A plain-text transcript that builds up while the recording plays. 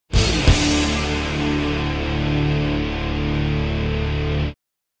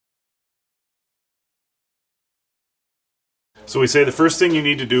So we say the first thing you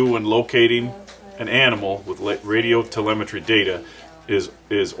need to do when locating an animal with radio telemetry data is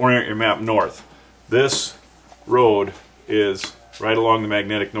orient your map north. This road is right along the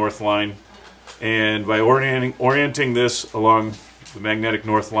magnetic north line, and by orienting this along the magnetic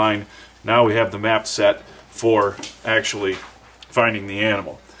north line, now we have the map set for actually finding the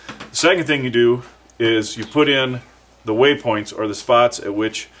animal. The second thing you do is you put in the waypoints, or the spots at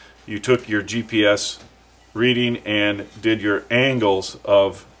which you took your GPS reading and did your angles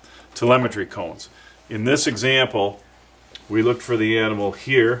of telemetry cones. In this example, we looked for the animal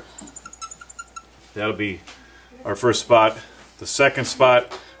here. That'll be our first spot. The second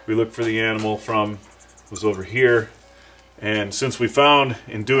spot we looked for the animal from was over here, and since we found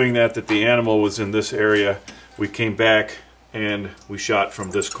in doing that the animal was in this area, we came back and we shot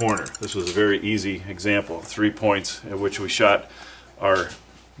from this corner. This was a very easy example, 3 points at which we shot our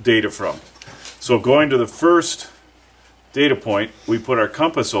data from. So going to the first data point, we put our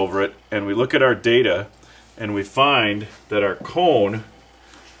compass over it and we look at our data, and we find that our cone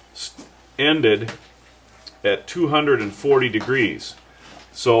ended at 240 degrees.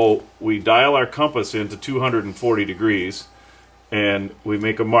 So we dial our compass into 240 degrees and we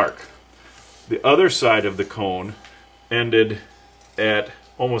make a mark. The other side of the cone ended at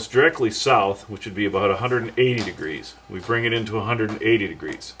almost directly south, which would be about 180 degrees. We bring it into 180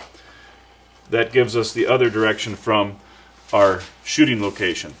 degrees. That gives us the other direction from our shooting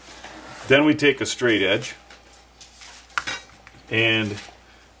location. Then we take a straight edge and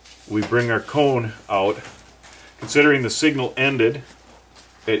we bring our cone out. Considering the signal ended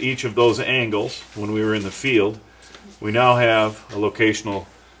at each of those angles when we were in the field, we now have a locational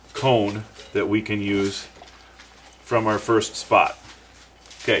cone that we can use from our first spot.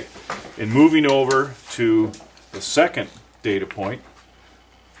 Okay, in moving over to the second data point,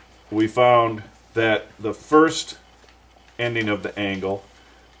 we found that the first ending of the angle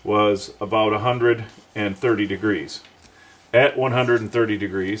was about 130 degrees. At 130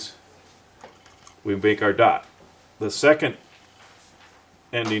 degrees, we make our dot. The second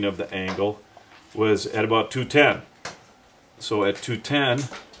ending of the angle was at about 210. So at 210,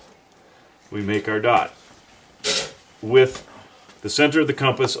 we make our dot with the center of the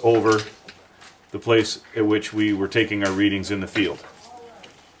compass over the place at which we were taking our readings in the field.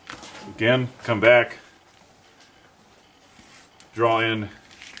 Again, come back, draw in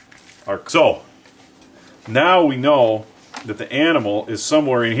our... So, now we know that the animal is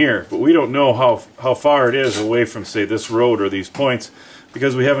somewhere in here, but we don't know how far it is away from, say, this road or these points,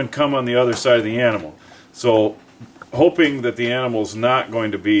 because we haven't come on the other side of the animal. So, hoping that the animal's not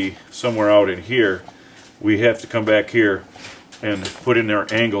going to be somewhere out in here, we have to come back here and put in our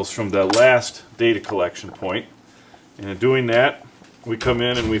angles from the last data collection point. And in doing that, we come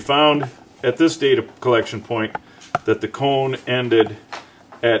in and we found at this data collection point that the cone ended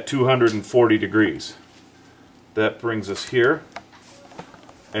at 240 degrees. That brings us here,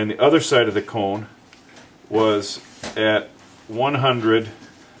 and the other side of the cone was at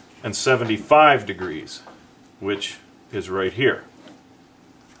 175 degrees, which is right here.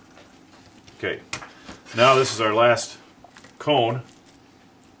 Okay, now this is our last cone.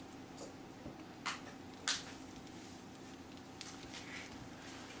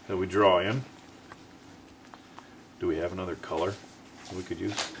 That we draw in. Do we have another color we could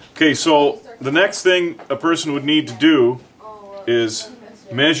use? Okay, so the next thing a person would need to do is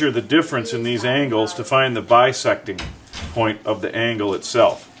measure the difference in these angles to find the bisecting point of the angle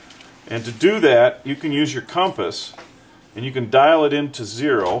itself. And to do that, you can use your compass and you can dial it into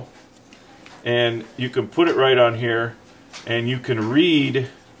 0, and you can put it right on here and you can read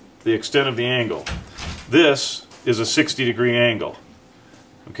the extent of the angle. This is a 60-degree angle.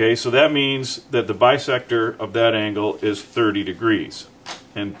 Okay, so that means that the bisector of that angle is 30 degrees.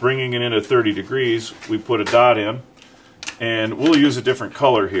 And bringing it into 30 degrees, we put a dot in, and we'll use a different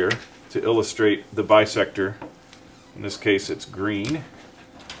color here to illustrate the bisector. In this case, it's green.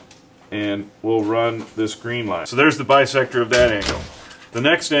 And we'll run this green line. So there's the bisector of that angle. The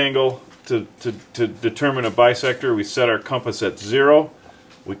next angle, to determine a bisector, we set our compass at 0.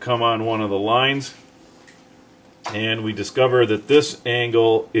 We come on one of the lines, and we discover that this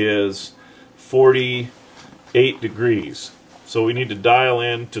angle is 48 degrees. So we need to dial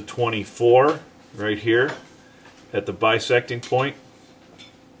in to 24 right here at the bisecting point.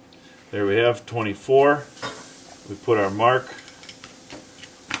 There we have 24. We put our mark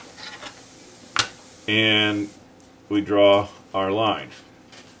and we draw our line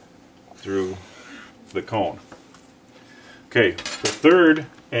through the cone. Okay, the third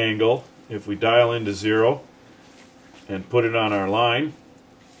angle, if we dial into 0 and put it on our line,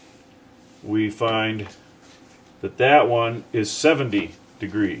 we find that that one is 70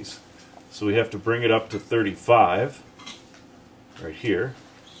 degrees. So we have to bring it up to 35 right here.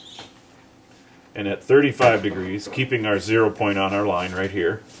 And at 35 degrees, keeping our 0 point on our line right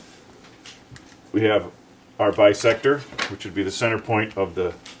here, we have our bisector, which would be the center point of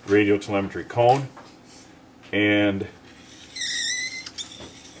the radio telemetry cone, and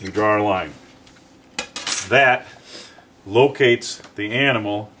we draw our line. That locates the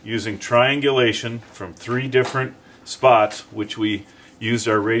animal using triangulation from 3 different spots, which we used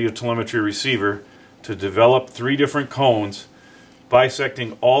our radio telemetry receiver to develop 3 different cones,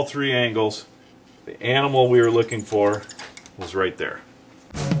 bisecting all 3 angles. The animal we were looking for was right there.